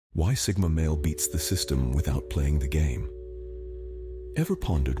Why Sigma male beats the system without playing the game. Ever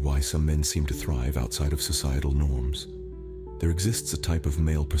pondered why some men seem to thrive outside of societal norms? There exists a type of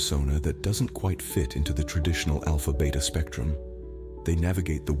male persona that doesn't quite fit into the traditional alpha-beta spectrum. They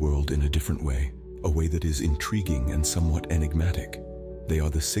navigate the world in a different way, a way that is intriguing and somewhat enigmatic. They are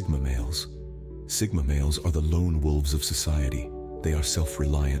the Sigma males. Sigma males are the lone wolves of society. They are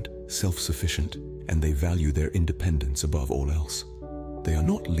self-reliant, self-sufficient, and they value their independence above all else. They are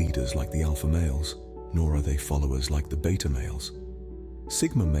not leaders like the alpha males, nor are they followers like the beta males.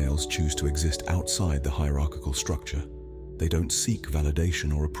 Sigma males choose to exist outside the hierarchical structure. They don't seek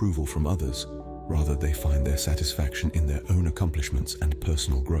validation or approval from others. Rather, they find their satisfaction in their own accomplishments and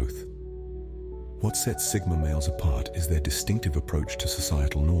personal growth. What sets Sigma males apart is their distinctive approach to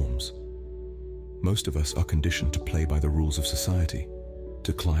societal norms. Most of us are conditioned to play by the rules of society,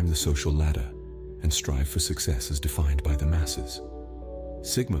 to climb the social ladder, and strive for success as defined by the masses.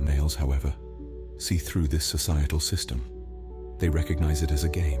 Sigma males, however, see through this societal system. They recognize it as a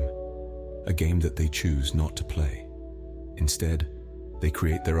game that they choose not to play. Instead, they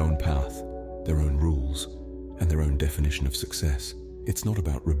create their own path, their own rules, and their own definition of success. It's not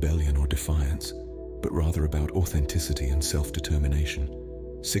about rebellion or defiance, but rather about authenticity and self-determination.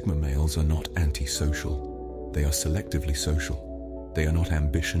 Sigma males are not antisocial. They are selectively social. They are not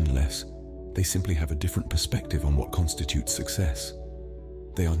ambition-less. They simply have a different perspective on what constitutes success.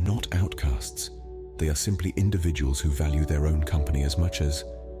 They are not outcasts. They are simply individuals who value their own company as much as,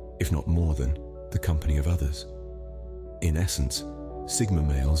 if not more than, the company of others. In essence, Sigma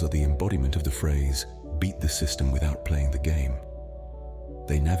males are the embodiment of the phrase, "beat the system without playing the game."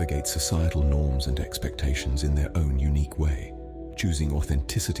 They navigate societal norms and expectations in their own unique way, choosing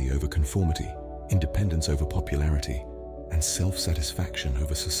authenticity over conformity, independence over popularity, and self-satisfaction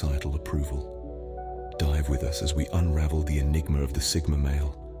over societal approval. Dive with us as we unravel the enigma of the Sigma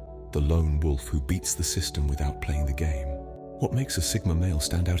male, the lone wolf who beats the system without playing the game. What makes a Sigma male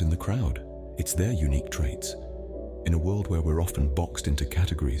stand out in the crowd? It's their unique traits. In a world where we're often boxed into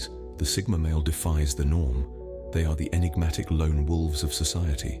categories, the Sigma male defies the norm. They are the enigmatic lone wolves of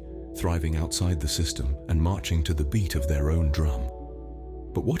society, thriving outside the system and marching to the beat of their own drum.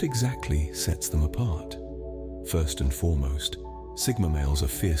 But what exactly sets them apart? First and foremost, Sigma males are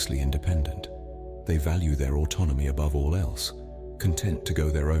fiercely independent. They value their autonomy above all else, content to go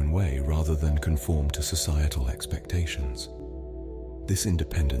their own way rather than conform to societal expectations. This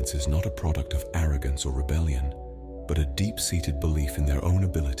independence is not a product of arrogance or rebellion, but a deep-seated belief in their own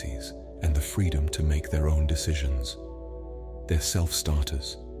abilities and the freedom to make their own decisions. They're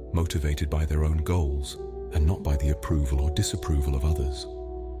self-starters, motivated by their own goals and not by the approval or disapproval of others.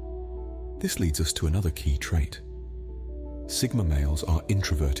 This leads us to another key trait. Sigma males are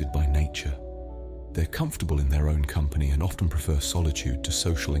introverted by nature. They're comfortable in their own company and often prefer solitude to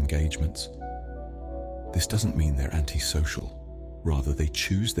social engagements. This doesn't mean they're antisocial. Rather, they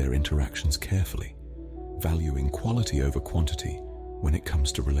choose their interactions carefully, valuing quality over quantity when it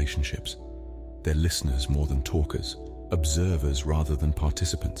comes to relationships. They're listeners more than talkers, observers rather than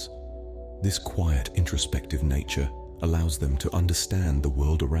participants. This quiet, introspective nature allows them to understand the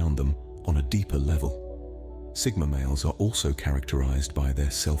world around them on a deeper level. Sigma males are also characterized by their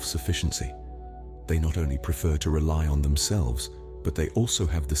self-sufficiency. They not only prefer to rely on themselves, but they also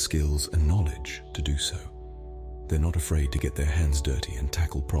have the skills and knowledge to do so. They're not afraid to get their hands dirty and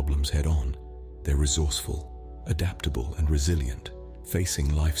tackle problems head-on. They're resourceful, adaptable, and resilient,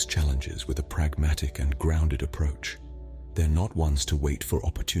 facing life's challenges with a pragmatic and grounded approach. They're not ones to wait for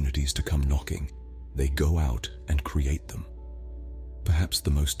opportunities to come knocking. They go out and create them. Perhaps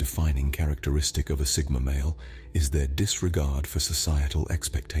the most defining characteristic of a Sigma male is their disregard for societal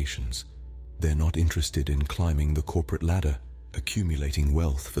expectations. They're not interested in climbing the corporate ladder, accumulating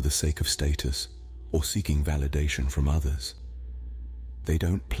wealth for the sake of status, or seeking validation from others. They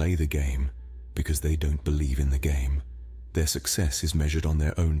don't play the game because they don't believe in the game. Their success is measured on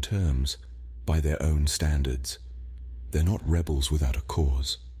their own terms, by their own standards. They're not rebels without a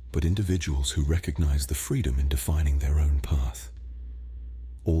cause, but individuals who recognize the freedom in defining their own path.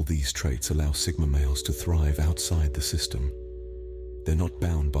 All these traits allow Sigma males to thrive outside the system. They're not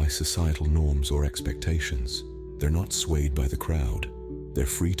bound by societal norms or expectations. They're not swayed by the crowd. They're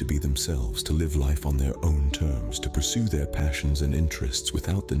free to be themselves, to live life on their own terms, to pursue their passions and interests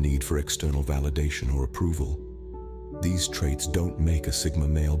without the need for external validation or approval. These traits don't make a Sigma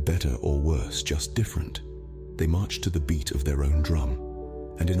male better or worse, just different. They march to the beat of their own drum.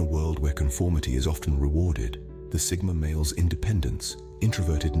 And in a world where conformity is often rewarded, the Sigma male's independence,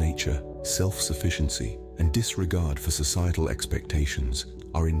 introverted nature, self-sufficiency, and disregard for societal expectations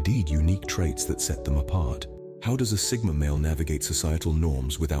are indeed unique traits that set them apart. How does a Sigma male navigate societal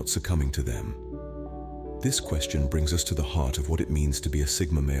norms without succumbing to them? This question brings us to the heart of what it means to be a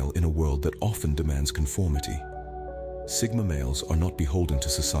Sigma male in a world that often demands conformity. Sigma males are not beholden to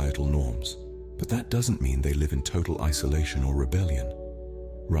societal norms, but that doesn't mean they live in total isolation or rebellion.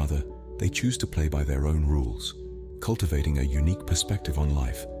 Rather, they choose to play by their own rules, cultivating a unique perspective on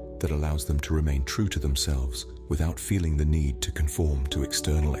life that allows them to remain true to themselves without feeling the need to conform to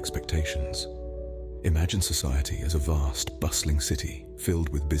external expectations. Imagine society as a vast, bustling city filled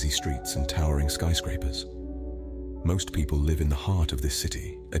with busy streets and towering skyscrapers. Most people live in the heart of this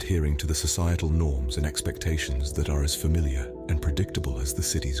city, adhering to the societal norms and expectations that are as familiar and predictable as the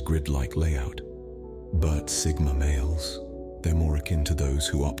city's grid-like layout. But Sigma males, they're more akin to those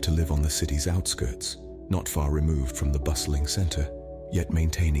who opt to live on the city's outskirts, not far removed from the bustling center, yet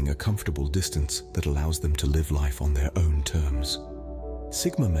maintaining a comfortable distance that allows them to live life on their own terms.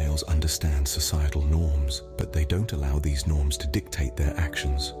 Sigma males understand societal norms, but they don't allow these norms to dictate their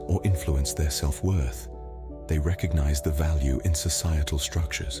actions or influence their self-worth. They recognize the value in societal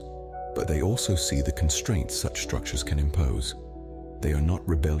structures, but they also see the constraints such structures can impose. They are not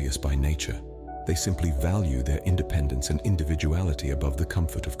rebellious by nature. They simply value their independence and individuality above the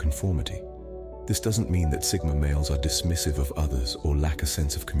comfort of conformity. This doesn't mean that Sigma males are dismissive of others or lack a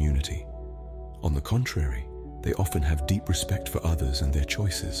sense of community. On the contrary, they often have deep respect for others and their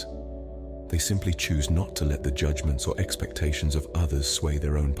choices. They simply choose not to let the judgments or expectations of others sway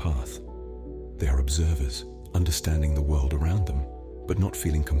their own path. They are observers, understanding the world around them, but not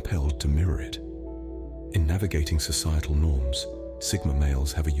feeling compelled to mirror it. In navigating societal norms, Sigma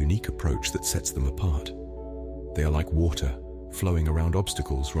males have a unique approach that sets them apart. They are like water, flowing around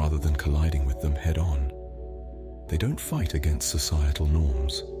obstacles rather than colliding with them head-on. They don't fight against societal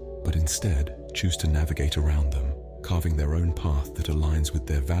norms, but instead choose to navigate around them, carving their own path that aligns with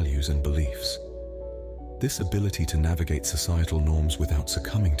their values and beliefs. This ability to navigate societal norms without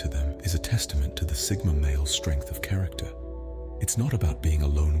succumbing to them is a testament to the Sigma male's strength of character. It's not about being a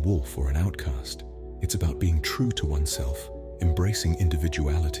lone wolf or an outcast. It's about being true to oneself, embracing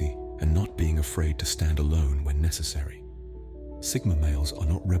individuality, and not being afraid to stand alone when necessary. Sigma males are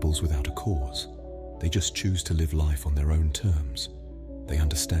not rebels without a cause. They just choose to live life on their own terms. They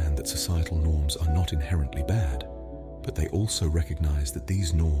understand that societal norms are not inherently bad, but they also recognize that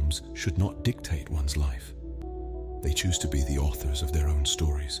these norms should not dictate one's life. They choose to be the authors of their own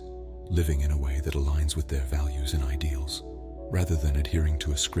stories, living in a way that aligns with their values and ideals, rather than adhering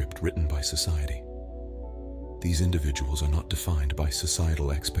to a script written by society. These individuals are not defined by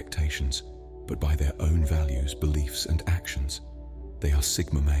societal expectations, but by their own values, beliefs, and actions. They are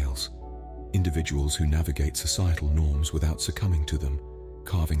Sigma males, individuals who navigate societal norms without succumbing to them,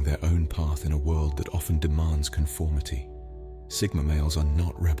 carving their own path in a world that often demands conformity. Sigma males are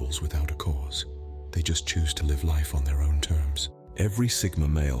not rebels without a cause. They just choose to live life on their own terms. Every Sigma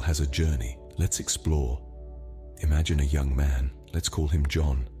male has a journey. Let's explore. Imagine a young man. Let's call him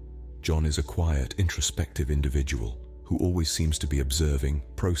John. John is a quiet, introspective individual who always seems to be observing,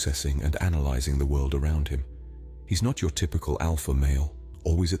 processing, and analyzing the world around him. He's not your typical alpha male,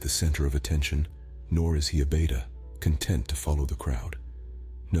 always at the center of attention, nor is he a beta, content to follow the crowd.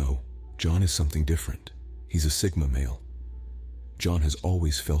 No, John is something different. He's a Sigma male. John has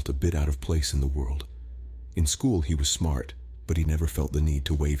always felt a bit out of place in the world. In school, he was smart, but he never felt the need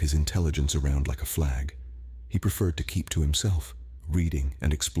to wave his intelligence around like a flag. He preferred to keep to himself, reading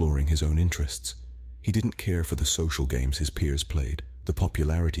and exploring his own interests. He didn't care for the social games his peers played, the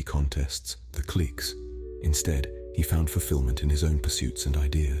popularity contests, the cliques. Instead, he found fulfillment in his own pursuits and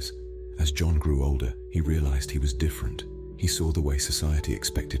ideas. As John grew older, he realized he was different. He saw the way society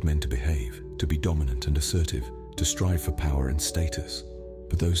expected men to behave, to be dominant and assertive, to strive for power and status.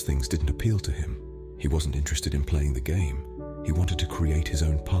 But those things didn't appeal to him. He wasn't interested in playing the game. He wanted to create his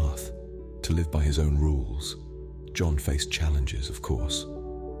own path, to live by his own rules. John faced challenges, of course.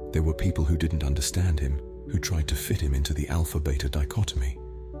 There were people who didn't understand him, who tried to fit him into the alpha-beta dichotomy.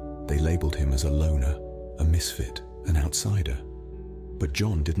 They labeled him as a loner, a misfit, an outsider. But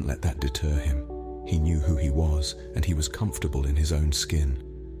John didn't let that deter him. He knew who he was, and he was comfortable in his own skin.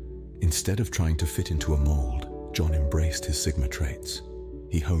 Instead of trying to fit into a mold, John embraced his Sigma traits.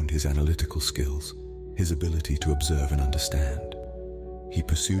 He honed his analytical skills, his ability to observe and understand. He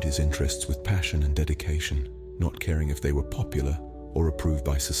pursued his interests with passion and dedication, not caring if they were popular or approved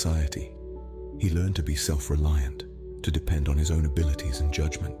by society. He learned to be self-reliant, to depend on his own abilities and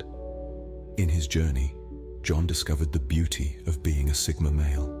judgment. In his journey, John discovered the beauty of being a Sigma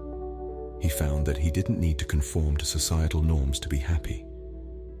male. He found that he didn't need to conform to societal norms to be happy.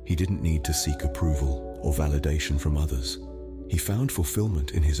 He didn't need to seek approval or validation from others. He found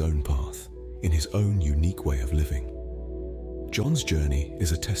fulfillment in his own path, in his own unique way of living. John's journey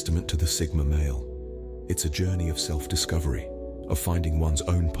is a testament to the Sigma male. It's a journey of self-discovery, of finding one's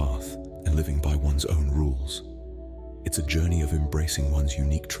own path and living by one's own rules. It's a journey of embracing one's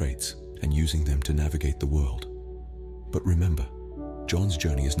unique traits and using them to navigate the world. But remember, John's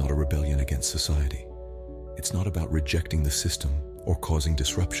journey is not a rebellion against society. It's not about rejecting the system or causing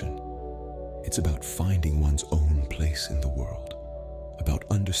disruption. It's about finding one's own place in the world, about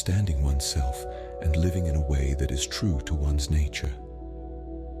understanding oneself and living in a way that is true to one's nature.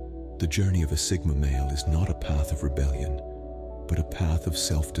 The journey of a Sigma male is not a path of rebellion, but a path of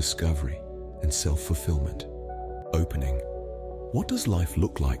self-discovery and self-fulfillment. Opening. What does life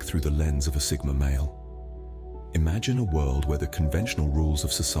look like through the lens of a Sigma male? Imagine a world where the conventional rules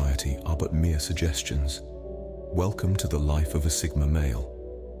of society are but mere suggestions. Welcome to the life of a Sigma male.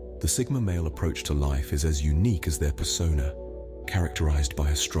 The Sigma male approach to life is as unique as their persona, characterized by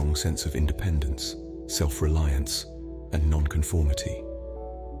a strong sense of independence, self-reliance, and non-conformity.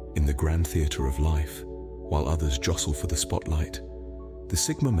 In the grand theater of life, while others jostle for the spotlight, the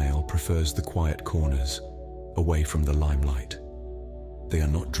Sigma male prefers the quiet corners, away from the limelight. They are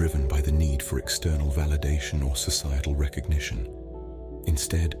not driven by the need for external validation or societal recognition.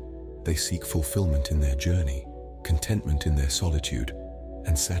 Instead, they seek fulfillment in their journey, contentment in their solitude,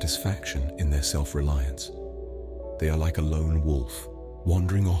 and satisfaction in their self-reliance. They are like a lone wolf,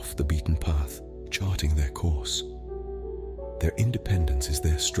 wandering off the beaten path, charting their course. Their independence is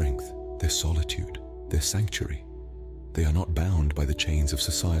their strength, their solitude, their sanctuary. They are not bound by the chains of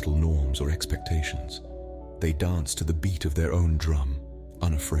societal norms or expectations. They dance to the beat of their own drum,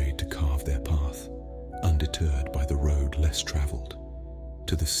 unafraid to carve their path, undeterred by the road less traveled.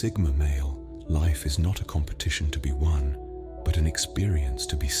 To the Sigma male, life is not a competition to be won, but an experience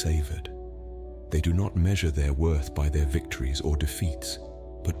to be savored. They do not measure their worth by their victories or defeats,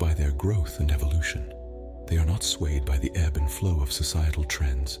 but by their growth and evolution. They are not swayed by the ebb and flow of societal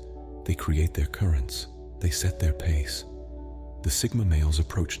trends. They create their currents. They set their pace. The Sigma male's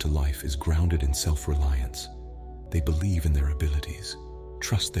approach to life is grounded in self-reliance. They believe in their abilities,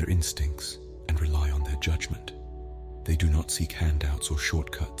 trust their instincts, and rely on their judgment. They do not seek handouts or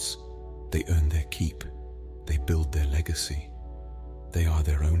shortcuts. They earn their keep. They build their legacy. They are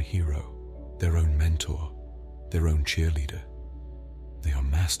their own hero, their own mentor, their own cheerleader. They are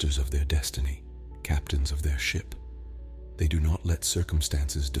masters of their destiny, captains of their ship. They do not let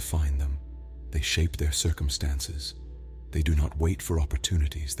circumstances define them. They shape their circumstances. They do not wait for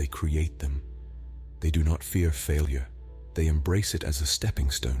opportunities, they create them. They do not fear failure. They embrace it as a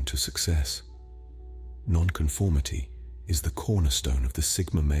stepping stone to success. Nonconformity is the cornerstone of the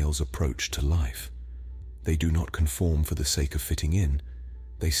Sigma male's approach to life. They do not conform for the sake of fitting in.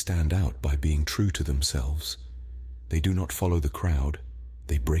 They stand out by being true to themselves. They do not follow the crowd.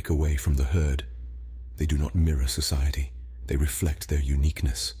 They break away from the herd. They do not mirror society. They reflect their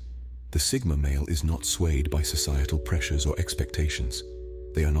uniqueness. The Sigma male is not swayed by societal pressures or expectations.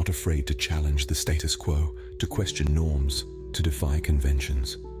 They are not afraid to challenge the status quo, to question norms, to defy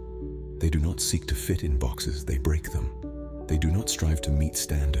conventions. They do not seek to fit in boxes, they break them. They do not strive to meet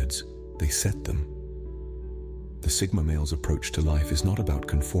standards, they set them. The Sigma male's approach to life is not about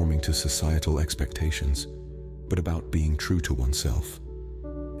conforming to societal expectations, but about being true to oneself.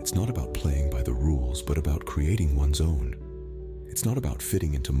 It's not about playing by the rules, but about creating one's own. It's not about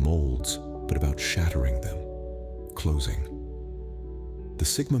fitting into molds, but about shattering them. Closing. The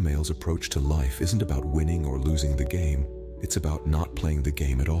Sigma male's approach to life isn't about winning or losing the game, it's about not playing the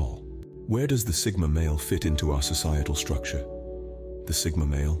game at all. Where does the Sigma male fit into our societal structure? The Sigma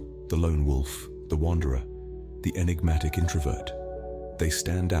male, the lone wolf, the wanderer, the enigmatic introvert. They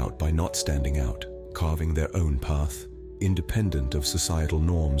stand out by not standing out, carving their own path, independent of societal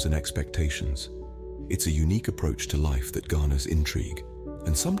norms and expectations. It's a unique approach to life that garners intrigue,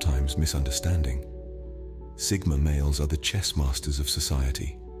 and sometimes misunderstanding. Sigma males are the chess masters of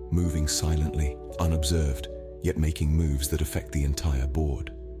society, moving silently, unobserved, yet making moves that affect the entire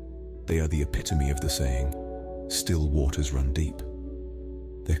board. They are the epitome of the saying, "Still waters run deep."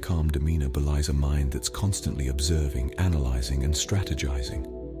 Their calm demeanor belies a mind that's constantly observing, analyzing, and strategizing.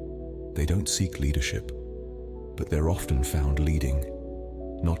 They don't seek leadership, but they're often found leading,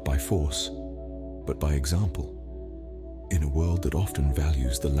 not by force, but by example. In a world that often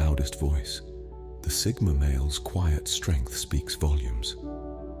values the loudest voice, the Sigma male's quiet strength speaks volumes.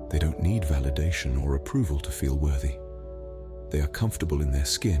 They don't need validation or approval to feel worthy. They are comfortable in their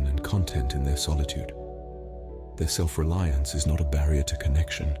skin and content in their solitude. Their self-reliance is not a barrier to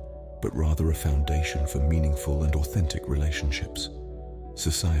connection, but rather a foundation for meaningful and authentic relationships.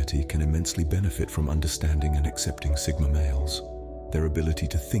 Society can immensely benefit from understanding and accepting Sigma males. Their ability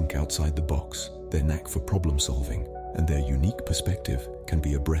to think outside the box, their knack for problem solving, and their unique perspective can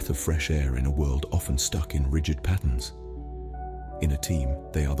be a breath of fresh air in a world often stuck in rigid patterns. In a team,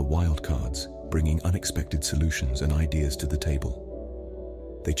 they are the wild cards, bringing unexpected solutions and ideas to the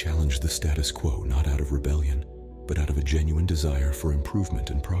table. They challenge the status quo not out of rebellion, but out of a genuine desire for improvement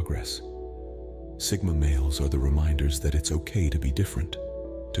and progress. Sigma males are the reminders that it's okay to be different,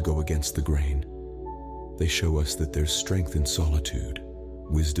 to go against the grain. They show us that there's strength in solitude,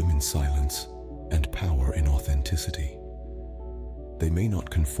 wisdom in silence, and power in authenticity. They may not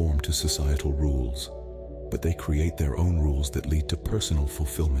conform to societal rules, but they create their own rules that lead to personal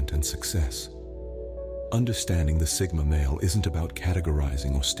fulfillment and success. Understanding the Sigma male isn't about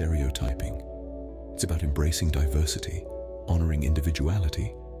categorizing or stereotyping. It's about embracing diversity, honoring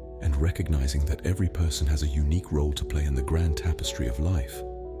individuality, and recognizing that every person has a unique role to play in the grand tapestry of life.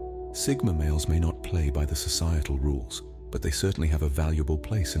 Sigma males may not play by the societal rules, but they certainly have a valuable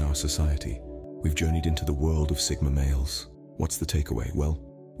place in our society. We've journeyed into the world of Sigma males. What's the takeaway? Well,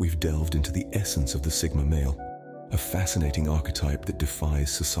 we've delved into the essence of the Sigma male, a fascinating archetype that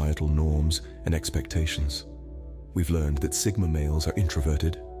defies societal norms and expectations. We've learned that Sigma males are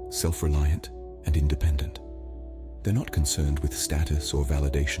introverted, self-reliant, and independent. They're not concerned with status or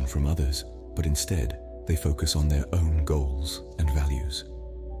validation from others, but instead, they focus on their own goals and values.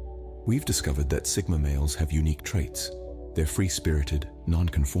 We've discovered that Sigma males have unique traits. They're free-spirited,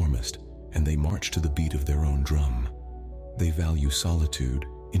 nonconformist, and they march to the beat of their own drum. They value solitude,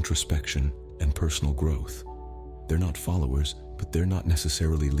 introspection, and personal growth. They're not followers, but they're not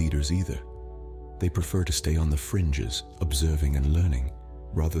necessarily leaders either. They prefer to stay on the fringes, observing and learning,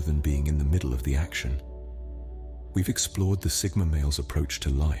 rather than being in the middle of the action. We've explored the Sigma male's approach to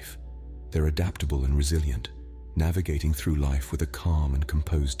life. They're adaptable and resilient, navigating through life with a calm and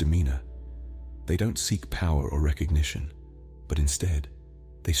composed demeanor. They don't seek power or recognition, but instead,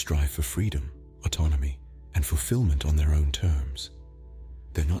 they strive for freedom, autonomy, and fulfillment on their own terms.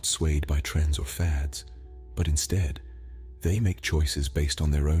 They're not swayed by trends or fads, but instead, they make choices based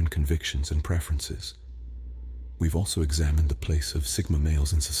on their own convictions and preferences. We've also examined the place of Sigma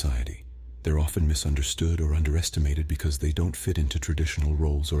males in society. They're often misunderstood or underestimated because they don't fit into traditional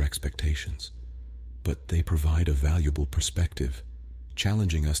roles or expectations. But they provide a valuable perspective,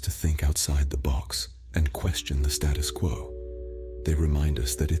 challenging us to think outside the box and question the status quo. They remind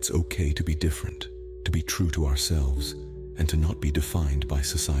us that it's okay to be different, to be true to ourselves, and to not be defined by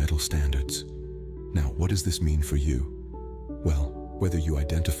societal standards. Now, what does this mean for you? Well, whether you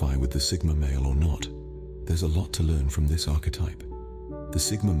identify with the Sigma male or not, there's a lot to learn from this archetype. The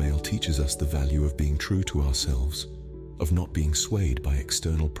Sigma male teaches us the value of being true to ourselves, of not being swayed by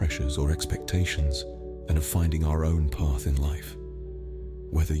external pressures or expectations, and of finding our own path in life.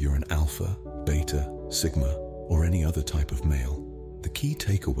 Whether you're an alpha, beta, sigma, or any other type of male, the key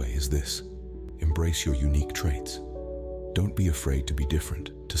takeaway is this: embrace your unique traits. Don't be afraid to be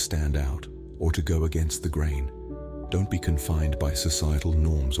different, to stand out, or to go against the grain. Don't be confined by societal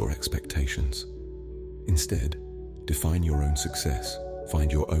norms or expectations. Instead, define your own success,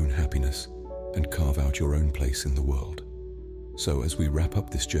 find your own happiness, and carve out your own place in the world. So as we wrap up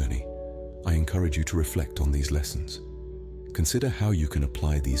this journey, I encourage you to reflect on these lessons. Consider how you can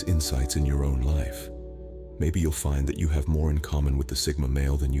apply these insights in your own life. Maybe you'll find that you have more in common with the Sigma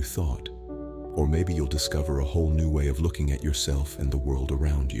male than you thought. Or maybe you'll discover a whole new way of looking at yourself and the world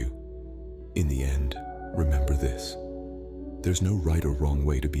around you. In the end, remember this: there's no right or wrong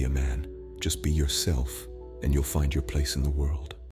way to be a man. Just be yourself, and you'll find your place in the world.